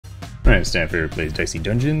Alright, it's time for plays Dicey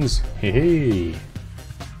Dungeons. Hey hey!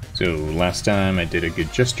 So last time I did a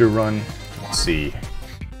good Jester run. Let's see.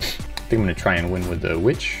 I think I'm gonna try and win with the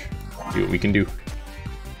Witch. See what we can do.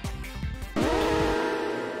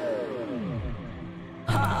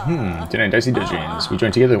 Tonight Dicey Dungeons. We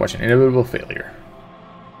join together to watch an inevitable failure.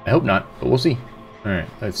 I hope not, but we'll see. Alright,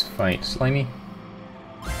 let's fight Slimy.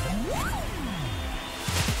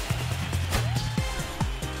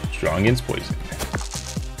 Strong against poison.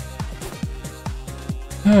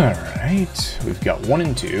 Alright, we've got 1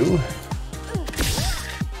 and 2.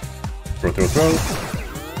 Throw, throw, throw.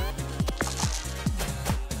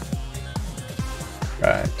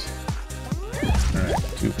 Right. Alright,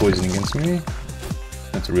 2 poison against me.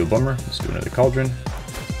 That's a real bummer. Let's do another cauldron.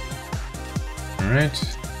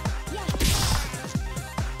 Alright.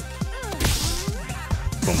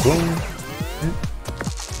 Boom, boom.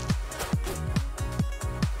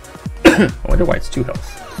 I wonder why it's 2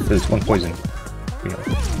 health. Because it's 1 poison. 3 health.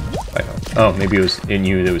 5 health. Oh, maybe it was in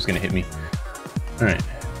you that was going to hit me. Alright.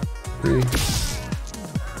 3.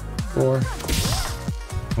 4.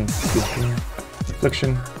 Boom, boom, boom.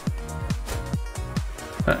 Affliction.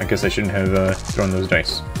 I guess I shouldn't have thrown those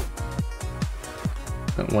dice.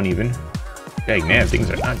 Not 1 even. Dang, man, things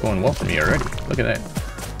are not going well for me already. Look at that.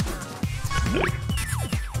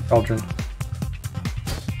 Cauldron.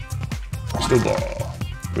 Crystal ball.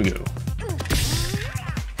 Here we go.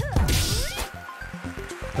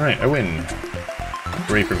 Alright, I win.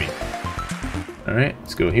 Hooray for me. Alright,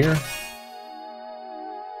 let's go here.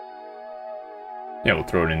 Yeah, we'll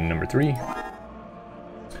throw it in number 3.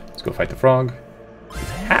 Let's go fight the frog. With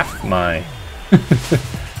half my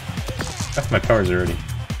powers already.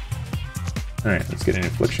 Alright, let's get an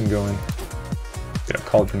affliction going. Get a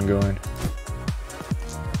cauldron going.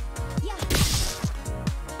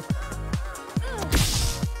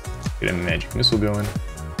 Get a magic missile going.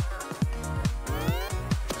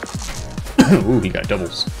 Ooh, he got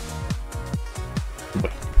doubles. Oh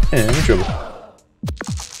boy. And in trouble.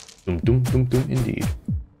 Doom, doom, doom, doom, indeed.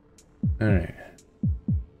 Alright.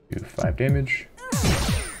 Do 5 damage.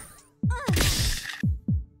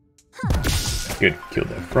 Good. Killed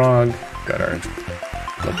that frog. Got our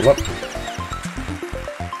level up.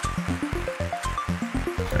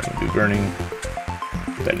 Alright, we'll do burning.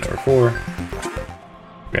 Put that in number 4.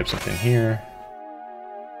 Grab something here.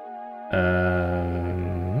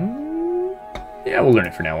 Yeah, we'll learn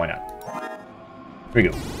it for now. Why not? Here we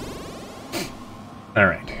go.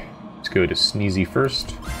 Alright. Let's go to Sneezy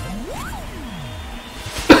first.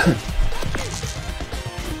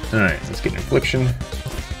 Alright, let's get an affliction.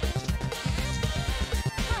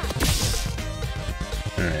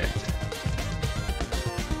 Alright.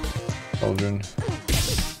 Cauldron.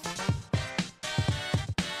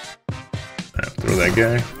 Alright, throw that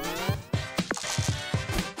guy.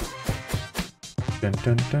 Dun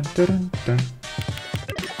dun dun dun dun dun.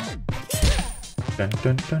 Dun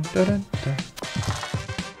dun dun dun dun dun.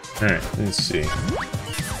 Alright, let's see.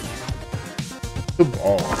 The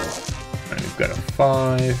ball. Alright, we've got a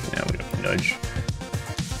 5. Now we have a nudge.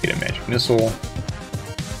 Get a magic missile.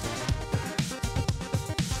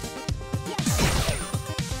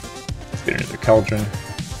 Get another cauldron.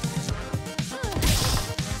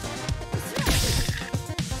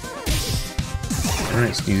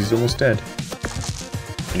 Alright, Sneezy's almost dead.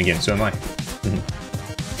 And again, so am I.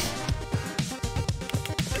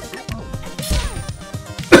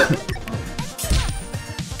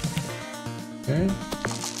 Okay.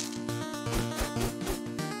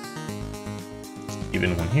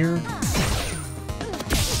 Even 1 here.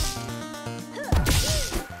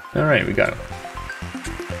 Alright, we got him.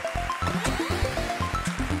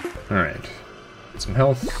 Alright. Get some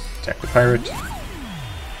health. Attack the pirate.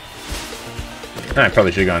 I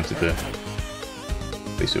probably should have gone to the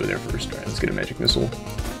place over there first. Alright, let's get a magic missile.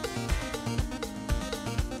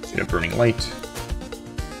 Get a burning light.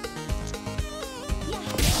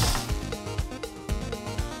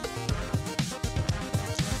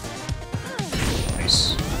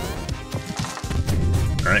 Nice.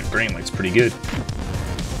 Alright, burning light's pretty good.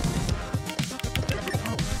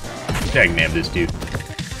 Dag-nab this dude.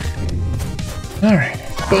 Alright,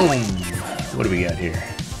 boom! What do we got here?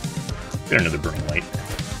 Got another burning light.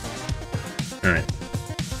 Alright.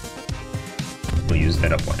 We'll use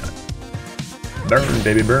that up, why not? Burn,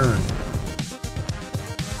 baby, burn!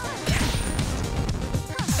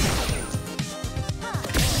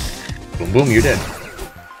 Boom, boom, you're dead.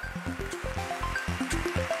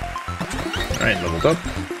 Alright, leveled up.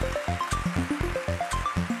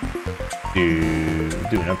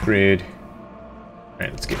 Do an upgrade.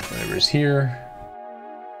 Alright, let's get whatever's here.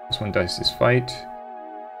 This one dice is fight.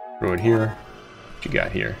 Throw it here. What you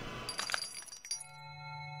got here?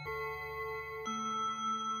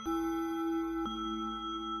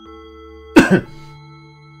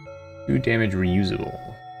 2 damage reusable.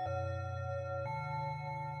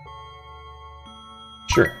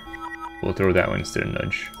 Sure. We'll throw that one instead of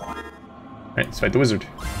nudge. Alright, let's fight the wizard.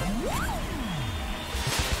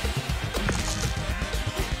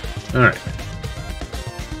 Alright.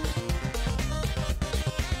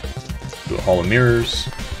 Do a Hall of Mirrors.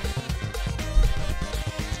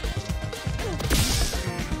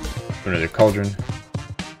 Do another Cauldron.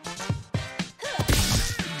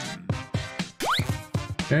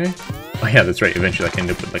 Okay. Oh yeah, that's right. Eventually I can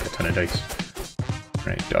end up with like a ton of dice.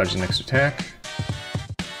 Alright, dodge the next attack.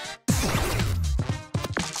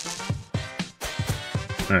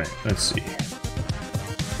 Alright, let's see.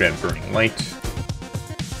 Grab Burning Light.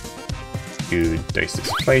 Do dice this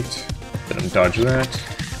fight. Let him dodge that.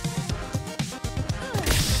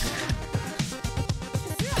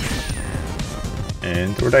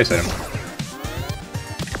 And throw a dice at him.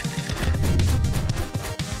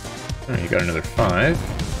 Alright, you got another 5.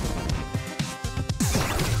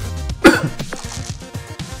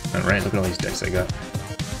 Alright, look at all these dice I got.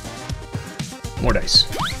 More dice.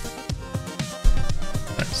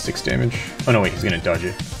 Alright, 6 damage. Oh no, wait, he's gonna dodge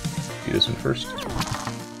it. Do this one first.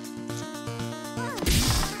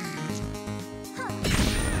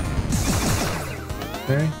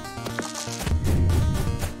 Okay.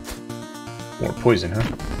 More poison, huh?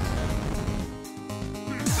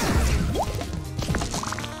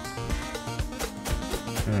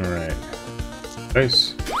 Alright.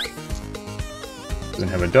 Dice. Doesn't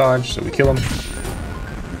have a dodge, so we kill him.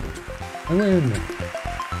 I win!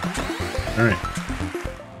 Alright.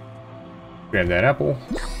 Grab that apple.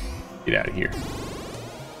 Get out of here.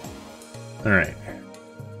 Alright.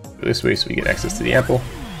 Go this way so we get access to the apple.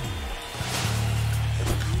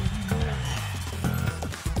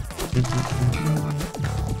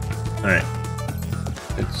 Alright.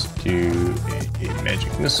 Let's do a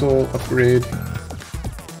magic missile upgrade.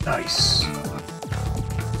 Nice.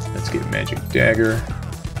 Let's get magic dagger.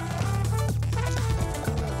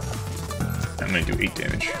 I'm gonna do 8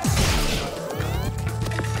 damage.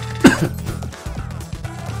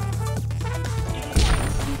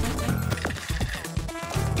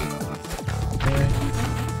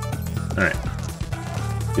 Alright.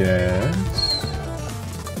 Yes.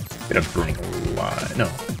 Get a burning light. No.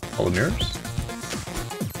 All the mirrors?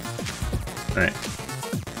 Alright.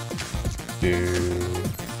 Do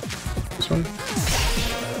this one.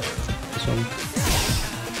 This one.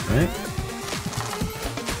 Alright.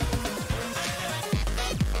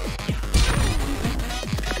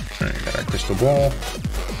 Alright, got our crystal ball.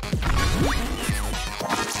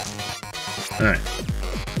 Alright.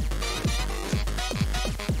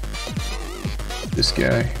 This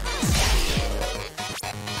guy.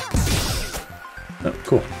 Oh,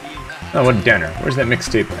 cool. Oh, what a downer. Where's that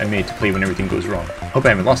mixtape I made to play when everything goes wrong? Hope I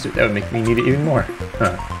haven't lost it. That would make me need it even more.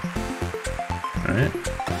 Huh. Alright.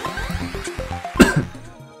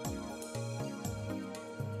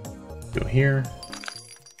 Go here.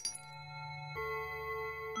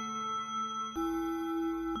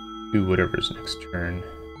 Do whatever's next turn.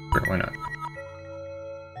 Sure, why not?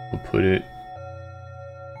 We'll put it...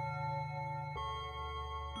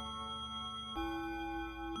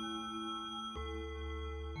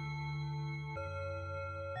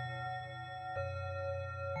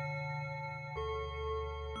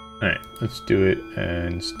 Alright, let's do it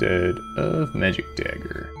instead of Magic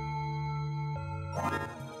Dagger.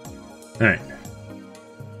 Alright.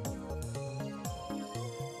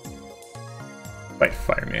 Fight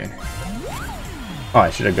Fireman. Oh,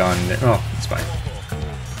 I should have gone there. Oh, it's fine.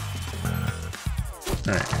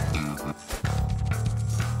 Alright.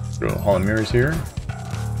 Throw a Hall of Mirrors here.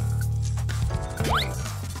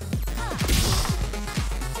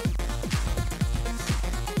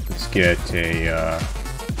 Let's get a,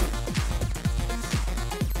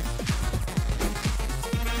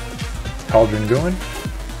 Cauldron going.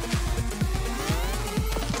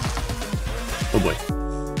 Oh boy.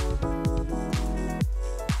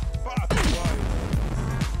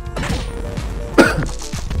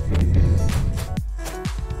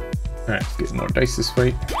 Alright, let's get more dice this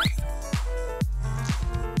fight.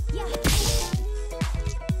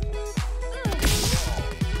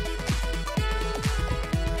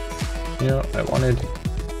 You know, I wanted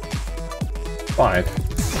 5.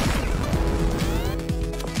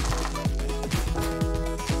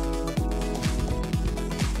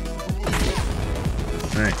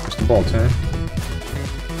 Alright, crystal ball time.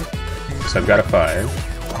 So I've got a 5.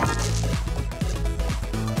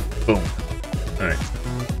 Boom. Alright.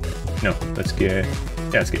 No, let's get...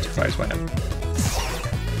 Yeah, let's get 2 5s, why not?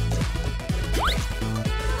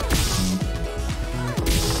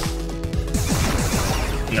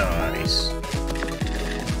 Nice.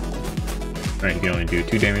 Alright, you can only do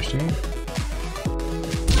 2 damage to me.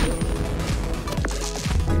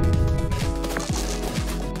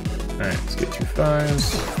 Alright, let's get 2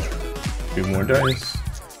 5s. 2 more dice.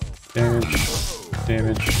 Damage.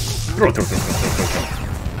 Damage. Throw. Alright,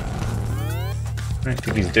 I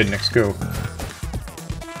think he's dead next go.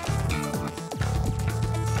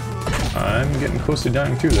 I'm getting close to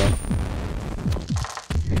dying too, though.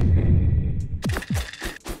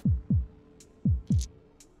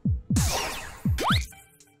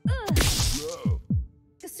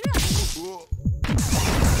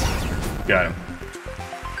 Got him.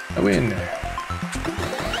 I win.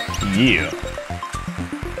 Yeah.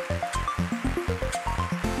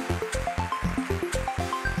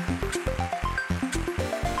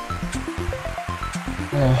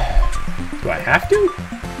 Do I have to?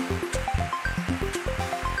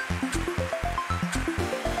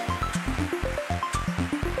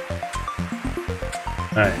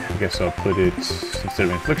 Alright, I guess I'll put it instead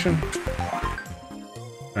of infliction.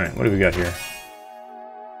 Alright, what do we got here?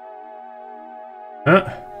 Huh?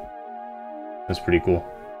 That's pretty cool.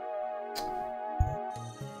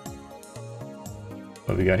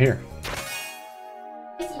 What do we got here?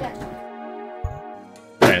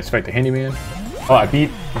 Alright, let's fight the handyman. Oh, I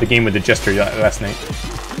beat the game with the Jester last night.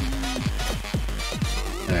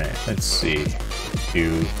 Alright, let's see.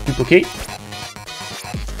 Do duplicate.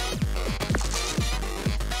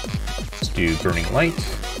 Let's do burning light.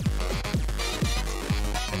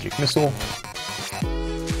 Magic missile.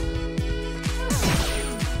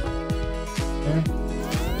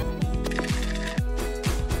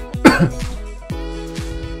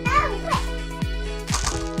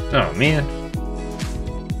 Oh man.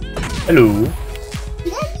 Hello.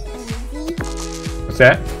 What's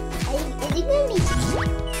that?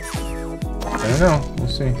 I don't know. We'll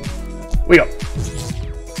see. Wake up.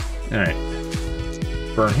 Alright.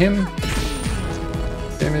 Burn him.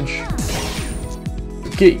 Damage.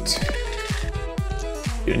 Gate.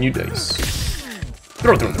 Get a new dice.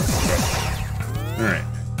 Throw. Alright.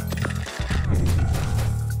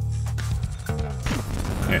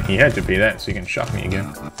 Yeah, he had to pay that so he can shock me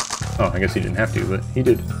again. Oh, I guess he didn't have to, but he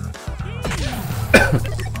did.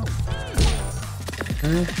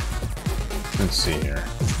 Let's see here.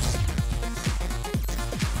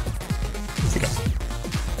 Okay.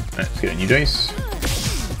 Alright, let's get a new dice.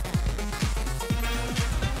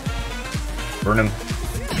 Burn him.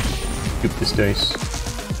 Scoop this dice.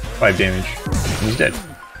 5 damage. And he's dead.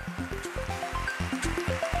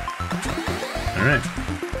 Alright.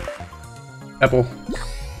 Apple.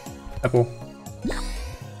 Apple.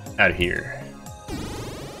 Out of here.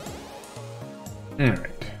 Alright.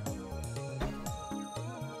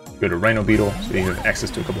 Go to Rhino Beetle so you have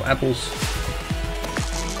access to a couple apples.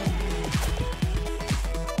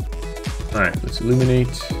 Alright, let's illuminate.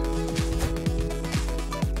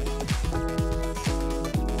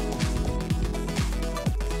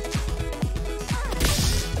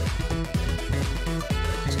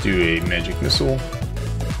 Let's do a magic missile.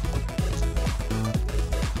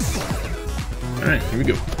 Alright, here we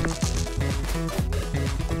go.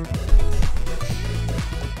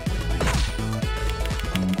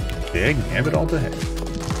 Big, nab it all to head.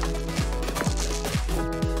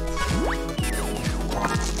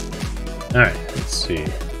 Alright, let's see.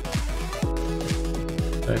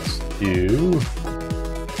 Let's do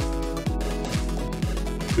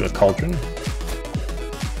a cauldron.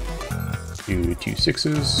 Do 2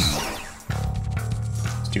 6s.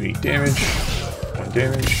 Let's do 8 damage. 1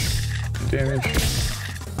 damage. 1 damage.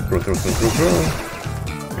 Throw.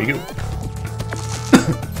 There you go.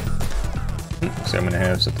 So I'm gonna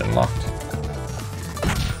have something locked.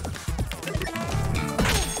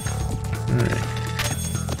 Alright.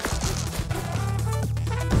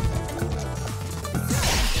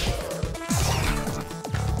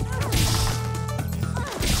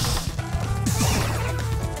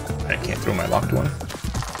 I can't throw my locked one.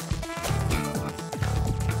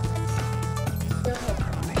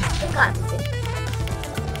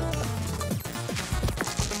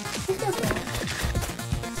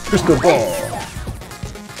 Crystal ball.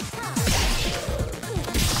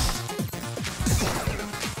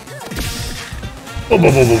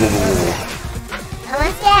 Almost dead.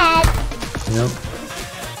 Nope.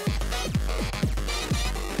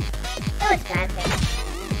 Oh, it's got it.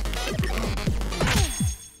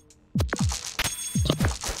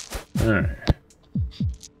 Alright.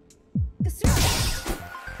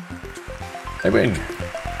 I win.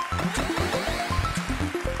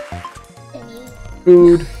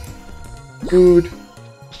 Food. Food.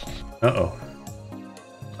 Uh-oh.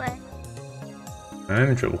 What? I'm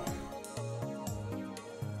in trouble.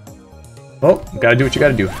 Well, gotta do what you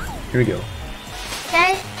gotta do. Here we go.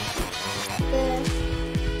 Okay.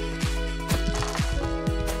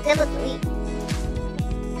 Level 3.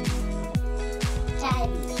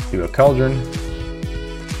 Do a cauldron.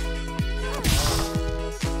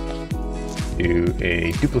 Do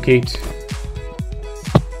a duplicate.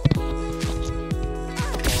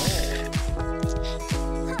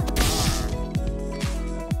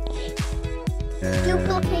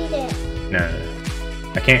 Duplicate it. No.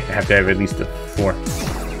 I can't have to have at least a 4.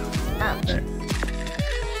 Right.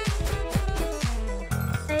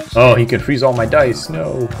 Oh, he can freeze all my dice.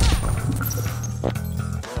 No.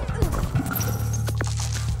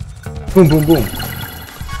 Boom, boom, boom.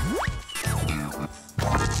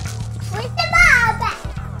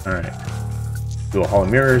 Alright. Do a hall of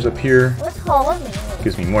mirrors up here. What's hall of mirrors?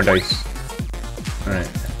 Gives me more dice.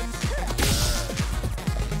 Alright.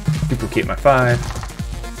 Duplicate my 5.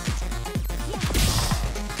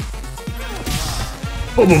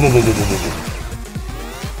 Boom, boom, boom, boom, boom, boom, boom.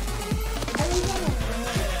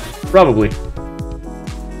 Probably.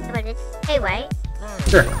 Hey, wait.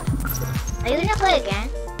 Sure. Are you gonna play again?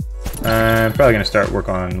 I'm probably gonna start work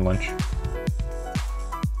on lunch.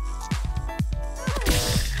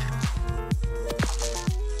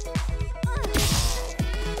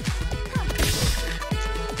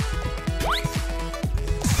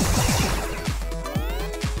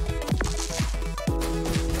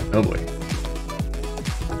 Oh boy.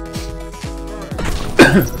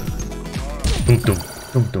 Dum dum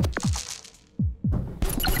dum dum.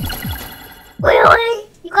 Really?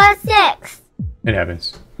 You got 6. It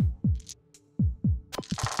happens.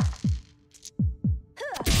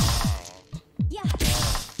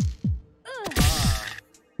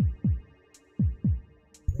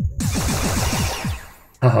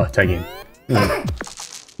 Oh, tie game.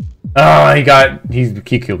 Oh, he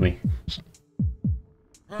killed me.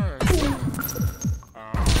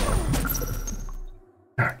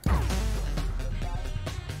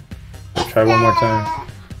 Try one more time.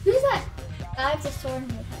 Who's that guy with a sword in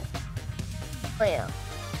his head? Leo.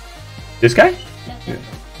 This guy? No, Yeah.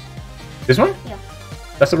 This one? Yeah.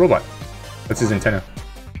 That's a robot. That's his antenna.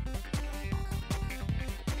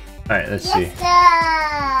 Alright, let's see.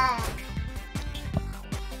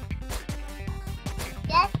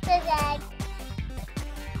 Yesterday.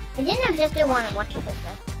 I didn't have Jester 1 and 1 to this.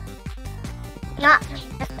 Not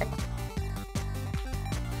Jester.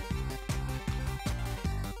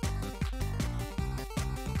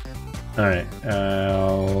 Alright,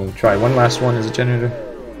 I'll try one last one as a generator.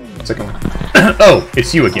 Second one. Oh,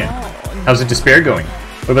 it's you again. How's the despair going?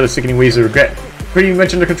 What about the sickening waves of regret? Pretty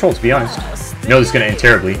much under control, to be honest. You know this is gonna end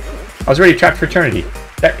terribly. I was already trapped for eternity.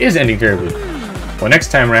 That is ending terribly. Well,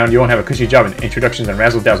 next time around, you won't have a cushy job in the introductions and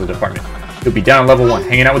razzle-dazzle department. You'll be down on level 1,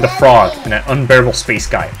 hanging out with the frog and that unbearable space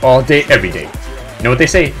guy, all day, every day. You know what they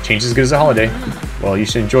say, change is as good as a holiday. Well, you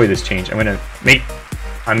should enjoy this change.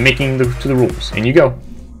 I'm making to the rules. In you go.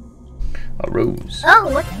 A rose. Oh,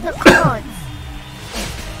 what's the cards?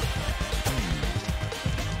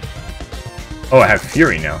 Oh, I have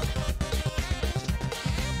Fury now.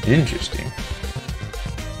 Interesting.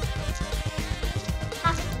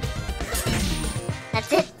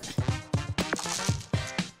 That's it.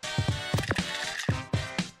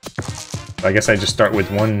 I guess I just start with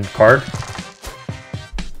one card.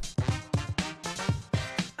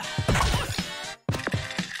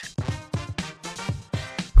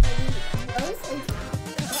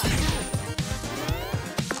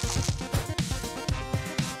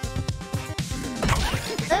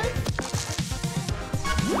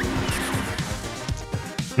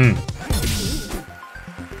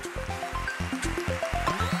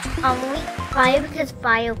 Fire because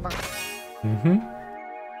fire won't.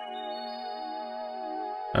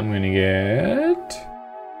 I'm gonna get...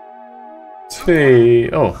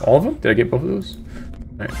 Oh, all of them? Did I get both of those?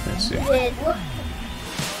 Alright, let's see.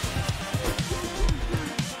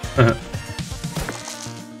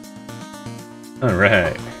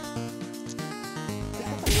 Alright.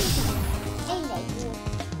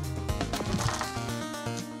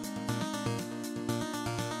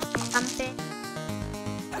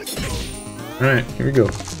 Alright, here we go.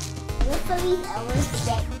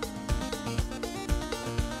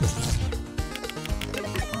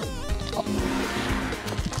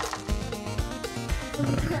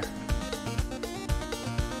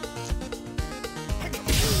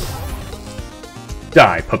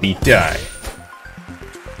 Die, puppy, die.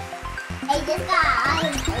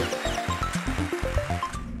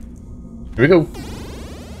 Here we go.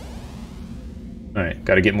 Alright,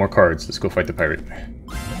 gotta get more cards. Let's go fight the pirate.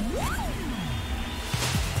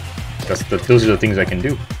 Those are the things I can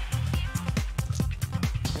do.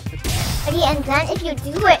 And then if you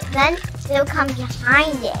do it, then they'll come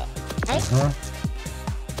behind it. Right? Huh?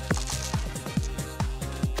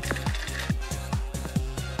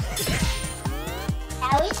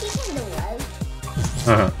 At least you can do it.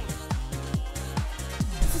 Uh-huh.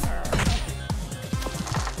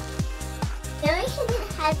 At least you can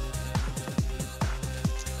have.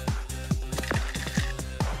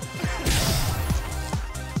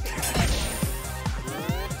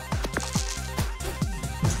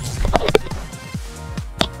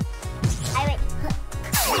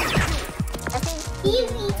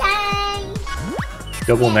 TV time!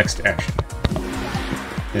 Double next action.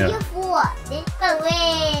 Yeah. You four. This the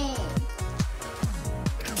win.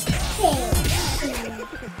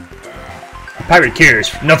 A pirate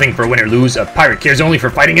cares nothing for win or lose. A pirate cares only for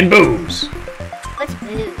fighting and booze. What's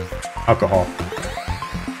booze? Alcohol.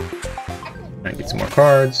 Alright, get some more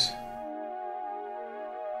cards.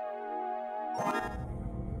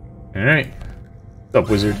 Alright. What's up,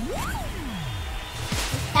 wizard?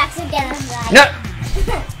 That's again right. No!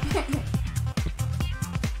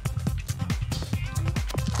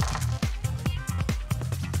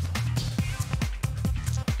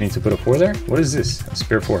 Need to put a 4 there? What is this? A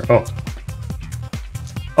spare 4. Oh.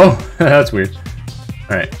 Oh, that's weird.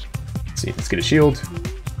 Alright. Let's see. Let's get a shield.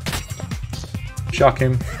 Shock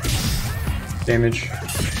him. Damage.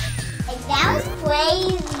 Like, that was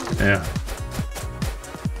crazy. Yeah.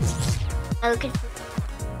 Okay.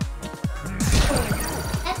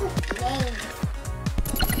 That was crazy.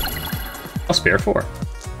 I'll spare 4.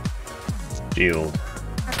 Shield.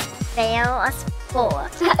 Fail a score.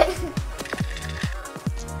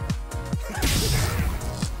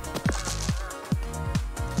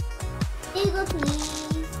 Google,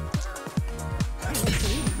 please.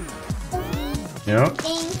 Yep.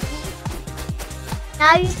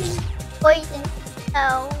 Now you can poison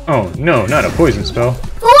spell. Oh, no, not a poison spell.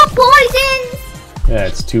 4 poisons!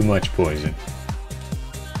 That's too much poison.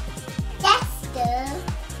 Jester.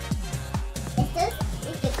 Jester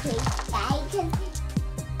is a crazy guy.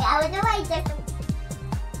 I don't know why Jester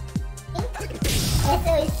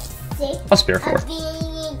is sick. I'll spare 4. Of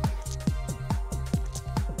being...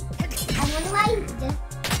 I wonder why he's just...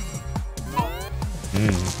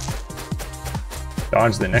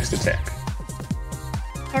 Dodge the next attack.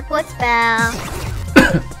 Airport spell.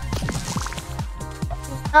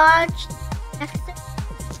 Dodge. Next.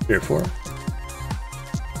 Spare 4.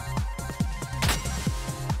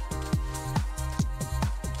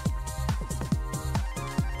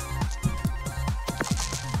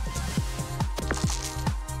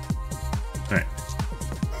 Alright.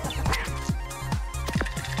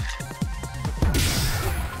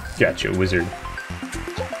 Gotcha, wizard.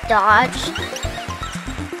 Dodge.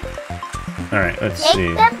 Alright, let's Take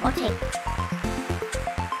see. them or take them?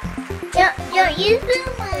 Don't use them.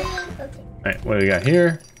 Okay. Alright, what do we got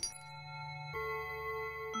here?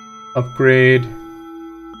 Upgrade.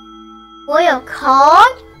 Royal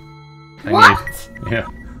card? What? Yeah.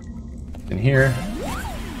 In here.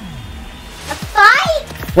 A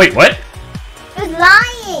fight? Wait, what? You're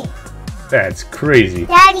lying. That's crazy.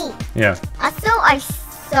 Daddy. Yeah. Also, I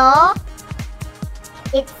saw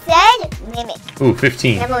it said mimic. Ooh,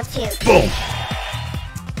 15. Level 2. Boom.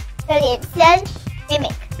 Daddy, it said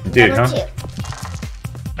mimic. It did, level huh? 2.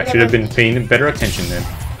 I should have been paying better attention then.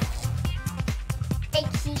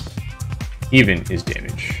 Dicey. Even is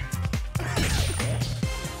damage.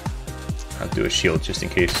 I'll do a shield just in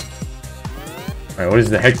case. Alright, what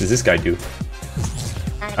the heck does this guy do?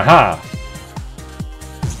 Aha!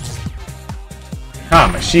 Ah,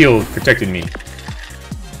 my shield protected me.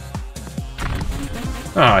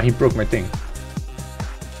 Ah, he broke my thing.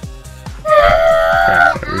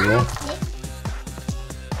 Okay, reroll.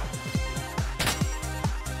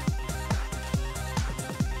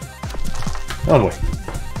 Oh boy.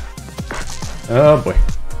 Oh boy.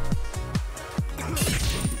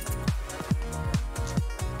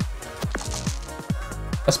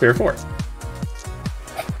 A spare 4.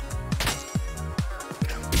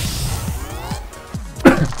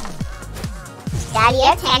 Daddy,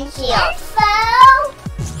 a 10 shield.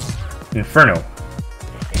 Inferno.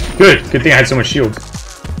 Good. Good thing I had so much shield.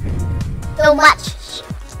 So much.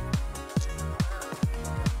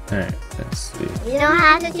 Alright, let's see. You know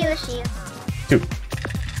how to do a shield. 2.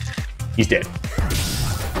 He's dead.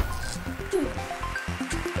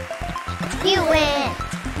 You win.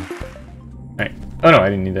 Alright. Oh no, I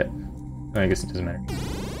didn't need that. I guess it doesn't matter.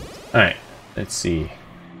 Alright, let's see.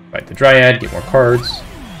 Fight the Dryad, get more cards.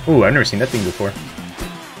 Ooh, I've never seen that thing before.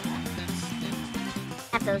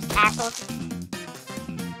 Have those apples.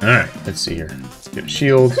 Alright, let's see here. Let's get a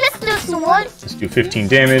shield. Just this one. Let's do 15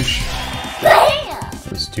 damage. Bam!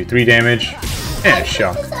 Let's do 3 damage. And a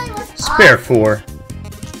shock.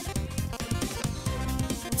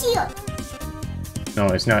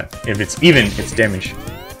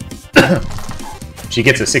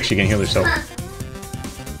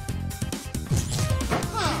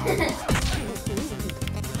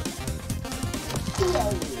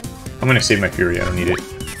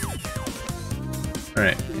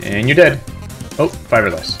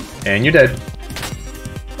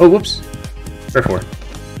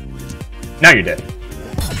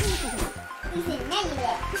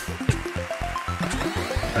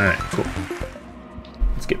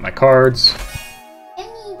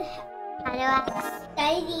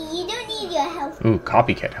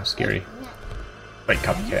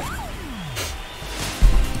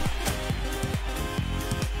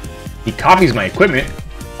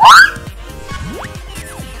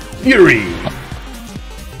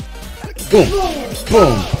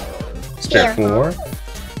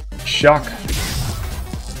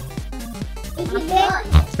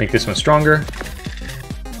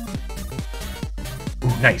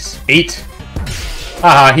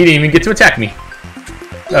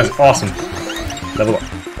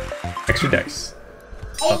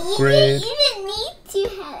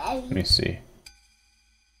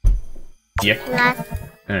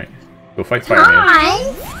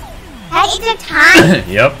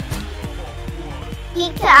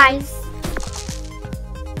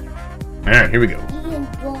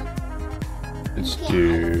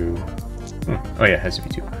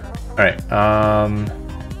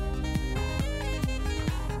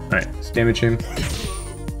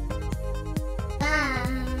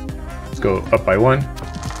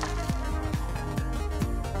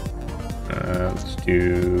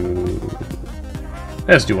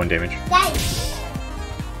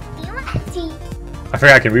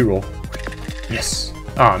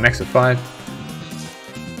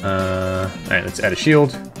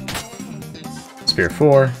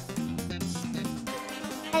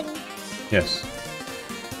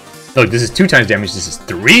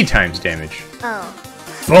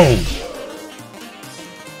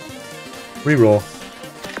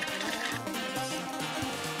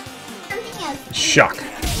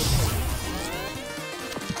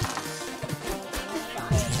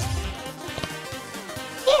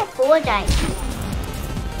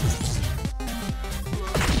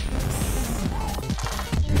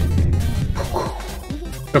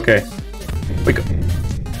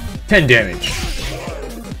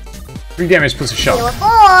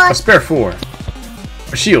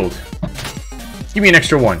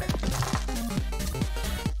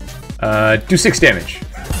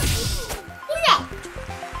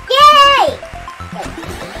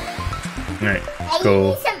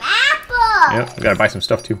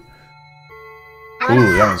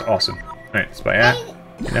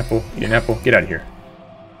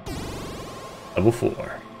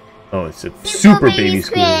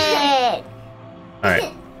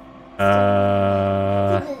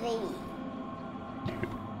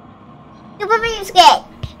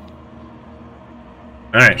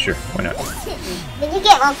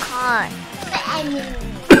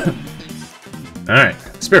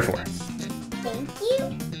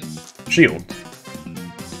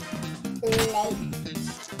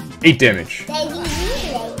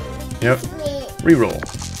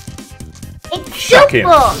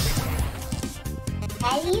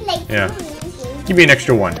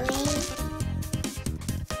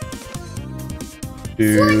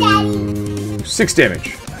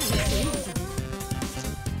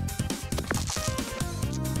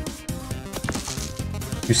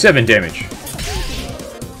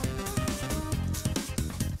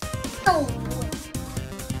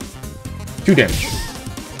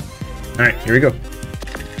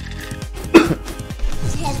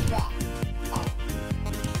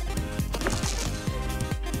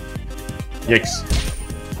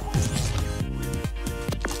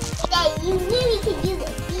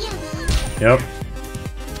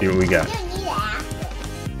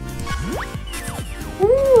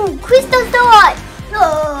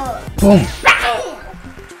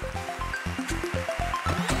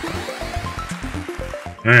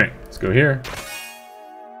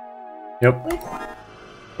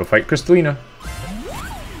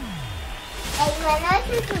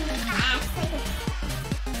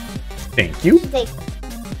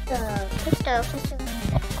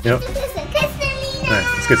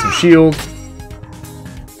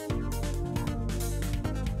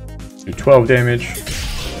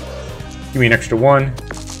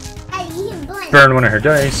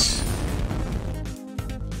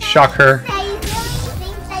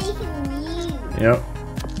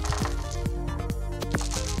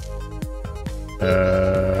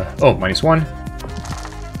 Oh, -1.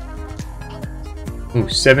 Ooh,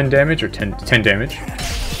 7 damage or 10 damage.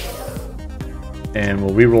 And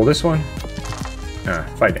we'll re-roll this one.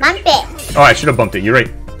 5 damage. Bump it. Oh, I should have bumped it. You're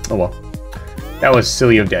right. Oh well. That was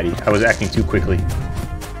silly of Daddy. I was acting too quickly.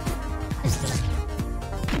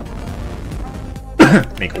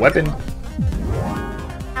 Make a weapon.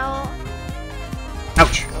 Ow.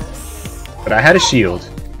 Ouch. But I had a shield.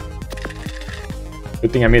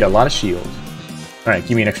 Good thing I made a lot of shield. Alright,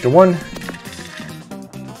 give me an extra 1.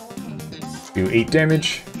 Do 8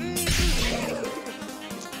 damage.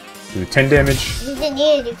 Do 10 damage. You didn't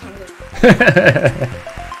need to do 10 damage.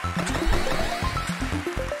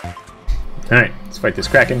 Alright, let's fight this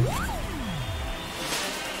Kraken.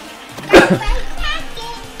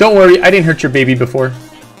 Don't worry, I didn't hurt your baby before.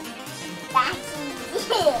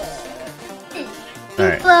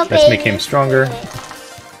 Alright, let's make him stronger.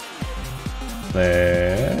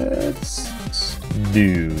 Let's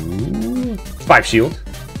do 5 shield.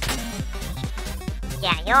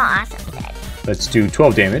 Yeah, you're awesome, Dad. Let's do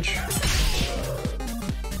 12 damage.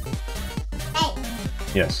 Hey,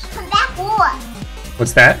 Yes. come back more.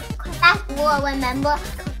 What's that? Come back more, remember?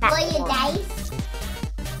 Roll your dice.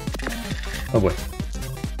 Oh boy.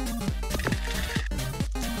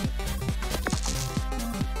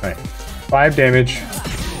 Alright. 5 damage.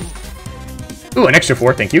 Ooh, an extra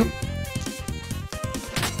 4, thank you.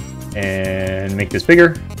 And make this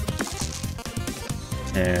bigger.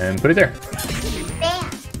 And put it there. Bam.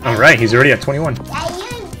 Alright, he's already at 21.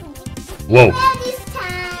 Whoa. This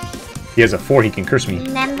time. He has a 4, he can curse me.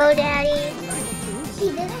 Remember, Daddy?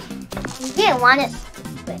 He didn't. He didn't want it.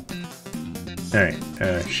 Alright,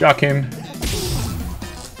 shock him.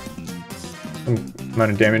 Some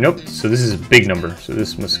amount of damage. Nope, so this is a big number. So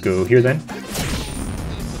this must go here then.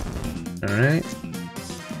 Alright.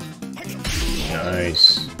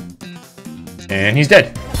 Nice. And he's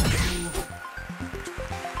dead.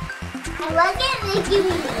 I like it making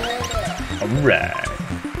me murder. Alright.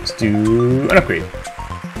 Let's do an upgrade. Look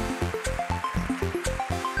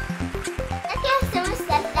at someone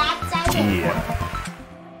step back side. Yeah.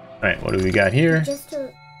 Alright, what do we got here? Just to...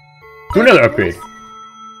 Do another upgrade.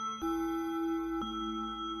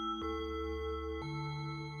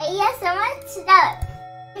 Yeah, someone step.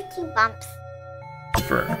 15 bumps.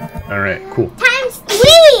 Alright, cool. Times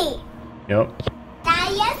 3! Yep. Now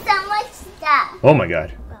you have so much stuff. Oh my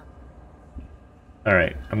god.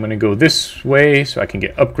 Alright, I'm gonna go this way so I can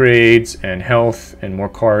get upgrades and health and more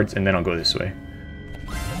cards, and then I'll go this way.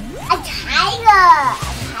 A tiger! A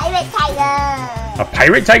pirate tiger! A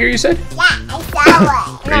pirate tiger, you said? Yeah, I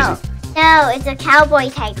saw it. Crazy. No, it's a cowboy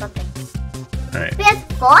tiger thing. Alright. We have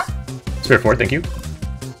 4? Spare 4, thank you.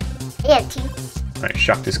 Yeah, 2. Alright,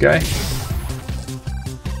 shock this guy.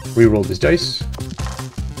 Reroll this dice.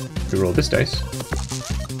 Reroll this dice.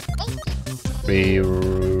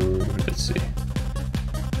 Let's see.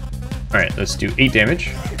 Alright, let's do 8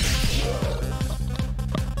 damage.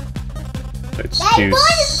 Let's Daddy, do boy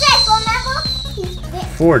is sick, remember?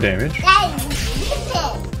 4 damage. Daddy, whip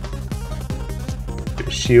him. Get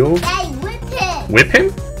a shield. Daddy, whip him. Whip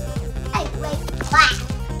him? Hey, wait, what?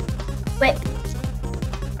 Whip.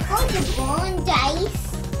 Oh, the bone dice.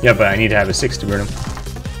 Yeah, but I need to have a 6 to burn him.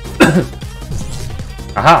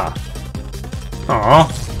 Aha! Aww.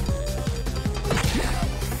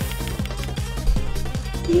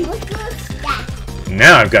 Look what's that.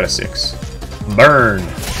 Now I've got a 6. Burn!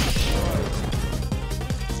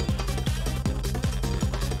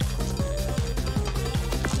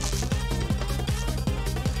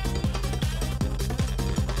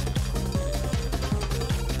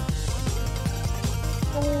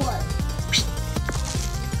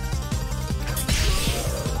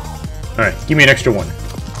 Alright, give me an extra 1.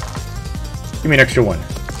 Give me an extra 1.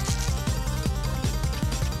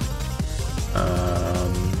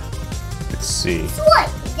 Let's see. What?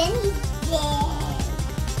 Then he's dead.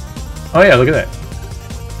 Oh yeah, look at that.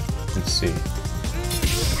 Let's see.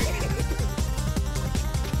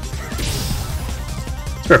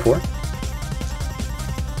 Spare 4.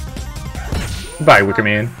 Goodbye, Wicker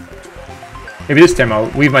Man. Maybe this time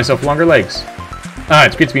I'll weave myself longer legs. Ah,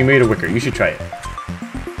 it's great to be made of wicker. You should try it.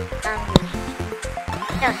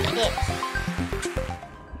 No, he did.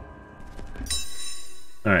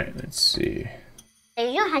 Alright, let's see.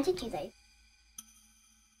 You don't have to do that.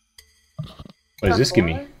 What does this give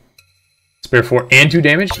me? Spare 4 and 2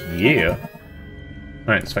 damage? Yeah.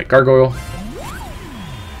 Alright, let's fight Gargoyle.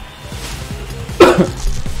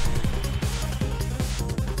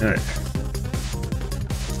 Alright.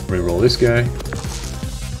 Reroll this guy.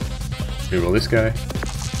 Reroll this guy.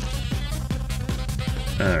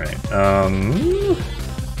 Alright,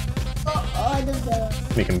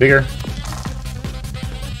 Make him bigger.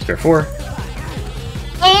 Spare 4.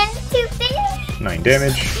 And 2 things. 9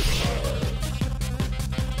 damage.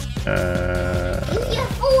 Use your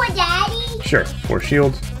 4, Daddy. Sure. 4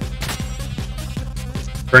 shield.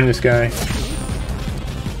 Burn this guy.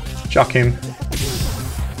 Shock him.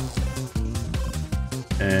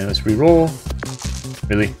 And let's re-roll.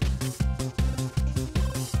 Really?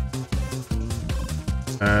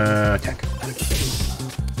 Attack.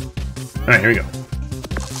 Alright, here we go.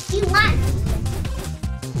 You want?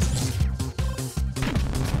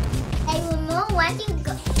 Hey, Ramon, why do you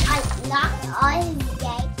go? I locked all his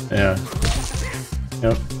gates. Yeah.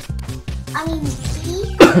 Yep. I mean, he.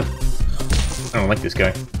 I don't like this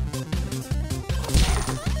guy.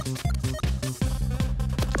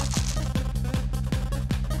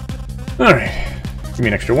 Alright. Give me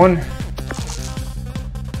an extra 1.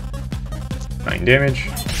 9 damage.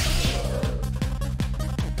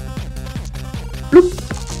 Bloop.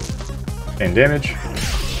 10 damage.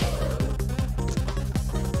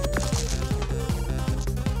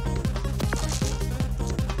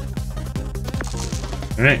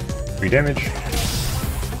 Alright. 3 damage.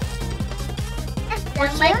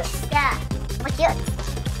 What's yours?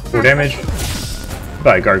 4 damage.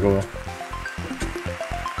 Bye, gargoyle.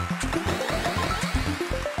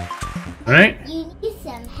 Alright. You need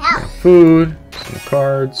some help. Food. Some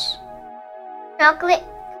cards. Chocolate.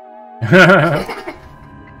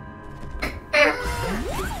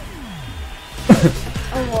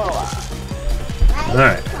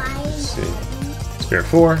 Alright. Let's see. Spare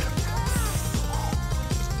 4.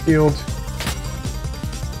 Shield.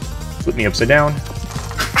 Flip me upside down.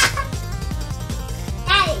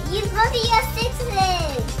 Daddy, use both of your 6s.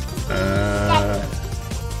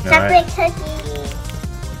 No, Chocolate cookie.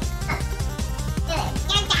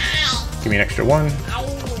 give me an extra 1.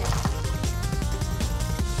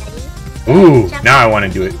 Ooh, now I want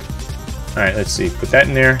to do it. Alright, let's see. Put that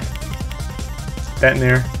in there. Put that in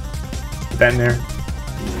there. Put that in there.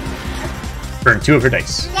 Burn 2 of her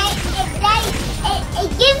dice. It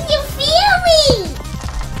gives you fury.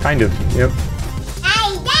 Kind of, yep.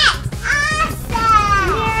 Hey, that's awesome.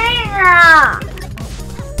 Yeah.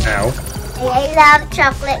 Ow. I love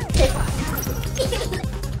chocolate cookies.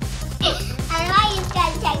 I like you got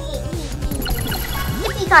chocolate cookies.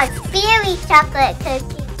 It's because fairy chocolate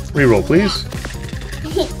cookies. Reroll, please.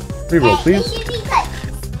 Reroll, please. It should be called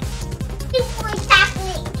super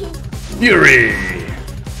chocolate cookies. Fury!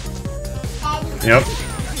 Yep.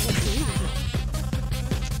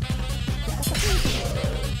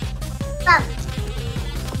 Bum.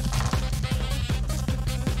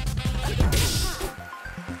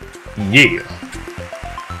 Yeah.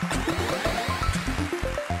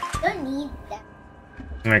 Don't need that.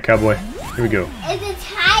 Alright, cowboy. Here we go. It's a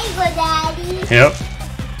tiger, Daddy. Yep.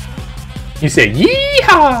 You say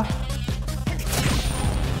yeehaw!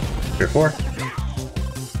 Spare 4.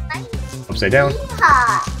 Upside down.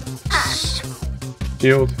 Yeehaw.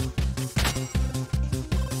 Shield.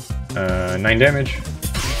 9 damage.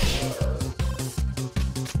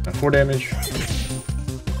 4 damage.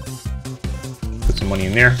 Put some money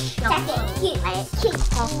in there. Chocolate cute.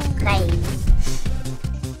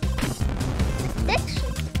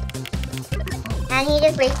 And he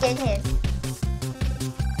just wasted his.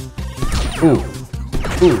 Ooh.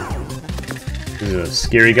 Ooh. This is a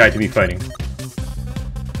scary guy to be fighting.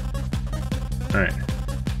 Alright.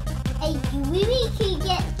 Hey, you really could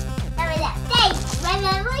get some of that. Hey,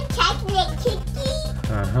 remember chocolate cookie?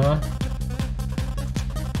 Uh-huh.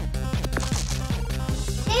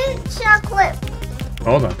 Dude, chocolate.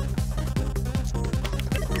 Hold on.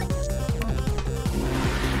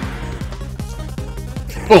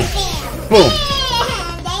 Boom. Boom.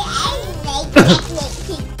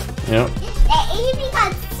 Yep. That even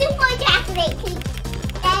got super chocolate cookie.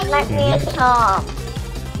 Let me talk.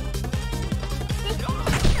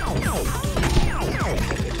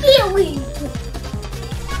 Here we go.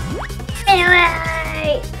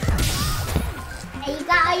 Hey, you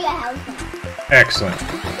got all your health back. Excellent.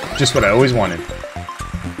 Just what I always wanted.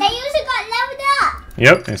 They usually got leveled up.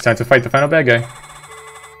 Yep, it's time to fight the final bad guy.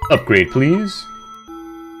 Upgrade, please.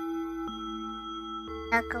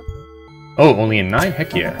 Oh, only a 9?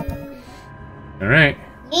 Heck yeah. Alright.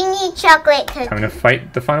 You need chocolate cookie. Time to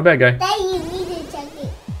fight the final bad guy. Then you need a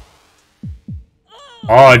chocolate.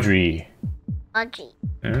 Audrey. Audrey.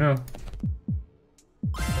 I don't know.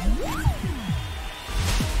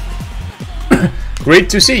 Great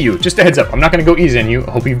to see you. Just a heads up, I'm not going to go easy on you.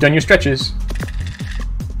 I hope you've done your stretches.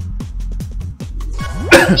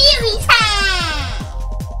 Fury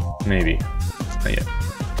time! Maybe. Not yet.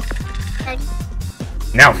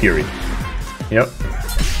 Now Fury. Yep.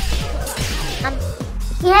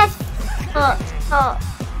 Yes. The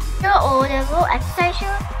level exercise shoe.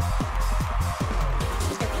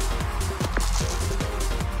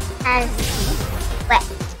 And wet.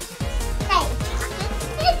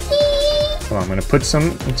 Hold on, I'm gonna put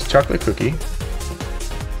some into chocolate cookie.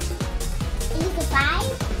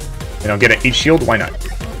 And I'll get an 8 shield, why not?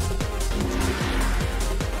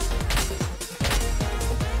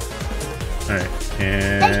 Alright,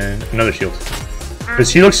 and another shield. Because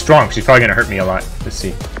she looks strong, she's probably gonna hurt me a lot. Let's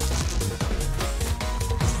see.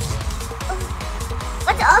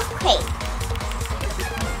 What's the earthquake?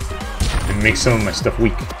 It makes some of my stuff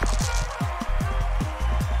weak.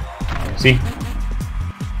 See?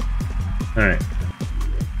 Alright.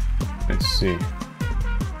 Let's see.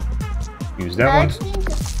 Use that one.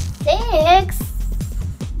 6.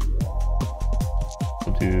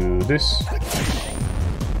 We'll do this.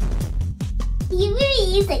 You really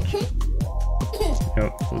use a cookie?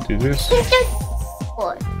 Yep, we'll do this.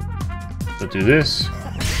 Sword. We'll do this.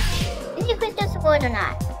 Is it crystal sword or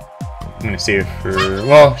not? I'm gonna save it for...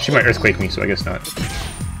 Well, she might earthquake me, so I guess not.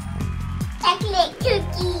 Chocolate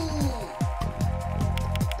cookie.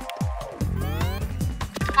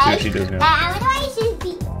 See what she does now.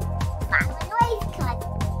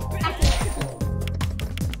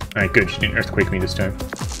 Alright, good. She didn't earthquake me this time.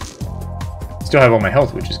 Still have all my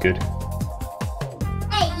health, which is good.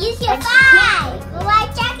 Hey, use your 5 for my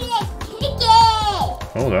chocolate cookie.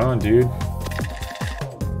 Hold on, dude.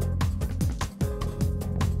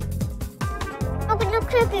 Chocolate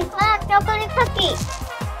cookie. Chocolate cookie.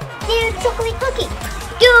 Do chocolate cookie.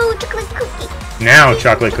 Do chocolate cookie. Now,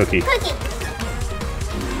 chocolate cookie. Cookie.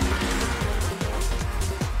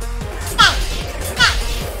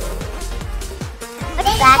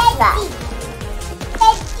 What's that?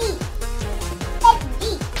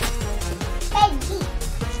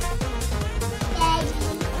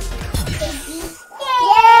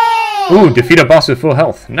 Ooh, defeat a boss with full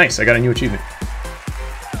health. Nice, I got a new achievement.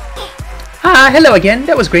 Ah, hello again.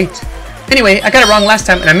 That was great. Anyway, I got it wrong last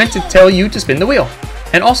time, and I meant to tell you to spin the wheel.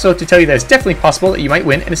 And also to tell you that it's definitely possible that you might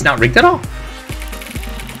win, and it's not rigged at all.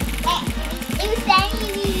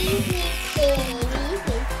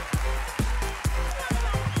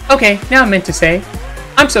 Okay, now I meant to say,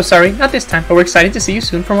 I'm so sorry, not this time, but we're excited to see you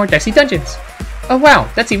soon for more Dicey Dungeons. Oh wow,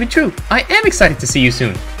 that's even true. I am excited to see you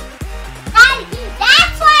soon.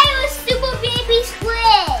 That's why it was Super Baby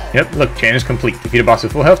Squid. Yep, look, challenge complete. Defeat a boss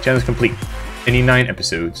with full health, challenge complete. Any 9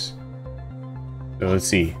 episodes. So let's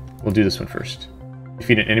see. We'll do this one first.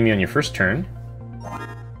 Defeat an enemy on your first turn.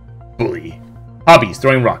 Bully. Hobbies,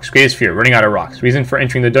 throwing rocks. Greatest fear, running out of rocks. Reason for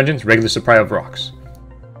entering the dungeons, regular supply of rocks.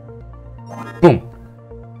 Boom.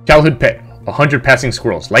 Childhood pet, 100 passing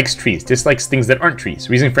squirrels. Likes trees, dislikes things that aren't trees.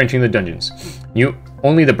 Reason for entering the dungeons.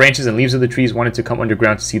 Only the branches and leaves of the trees wanted to come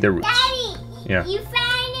underground to see their roots. Daddy, yeah. You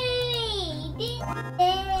finally did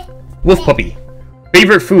it. Wolf puppy.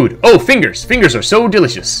 Favorite food. Oh, fingers. Fingers are so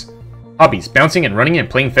delicious. Hobbies, bouncing and running and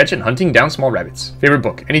playing fetch and hunting down small rabbits. Favorite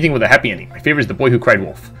book, anything with a happy ending. My favorite is The Boy Who Cried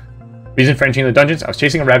Wolf. Reason for entering the dungeons, I was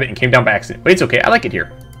chasing a rabbit and came down by accident. But it's okay, I like it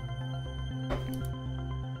here.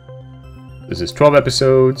 This is 12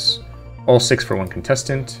 episodes. All 6 for 1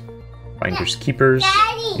 contestant. Finders keepers.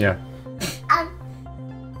 Daddy, yeah.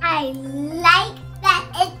 I like that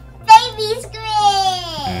it's baby squid.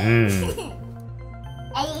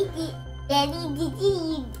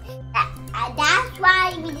 That's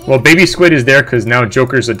why we did. Well, baby squid is there because now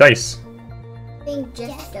Joker's a dice. I think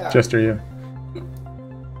Jester. Jester, yeah.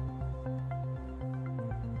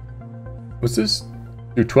 What's this?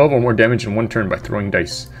 Do 12 or more damage in 1 turn by throwing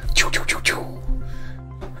dice.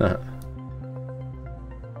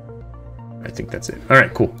 I think that's it.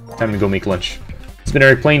 Alright, cool. Time to go make lunch. It's been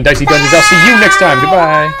Eric playing Dicey Dungeons. I'll see you next time.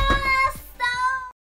 Goodbye.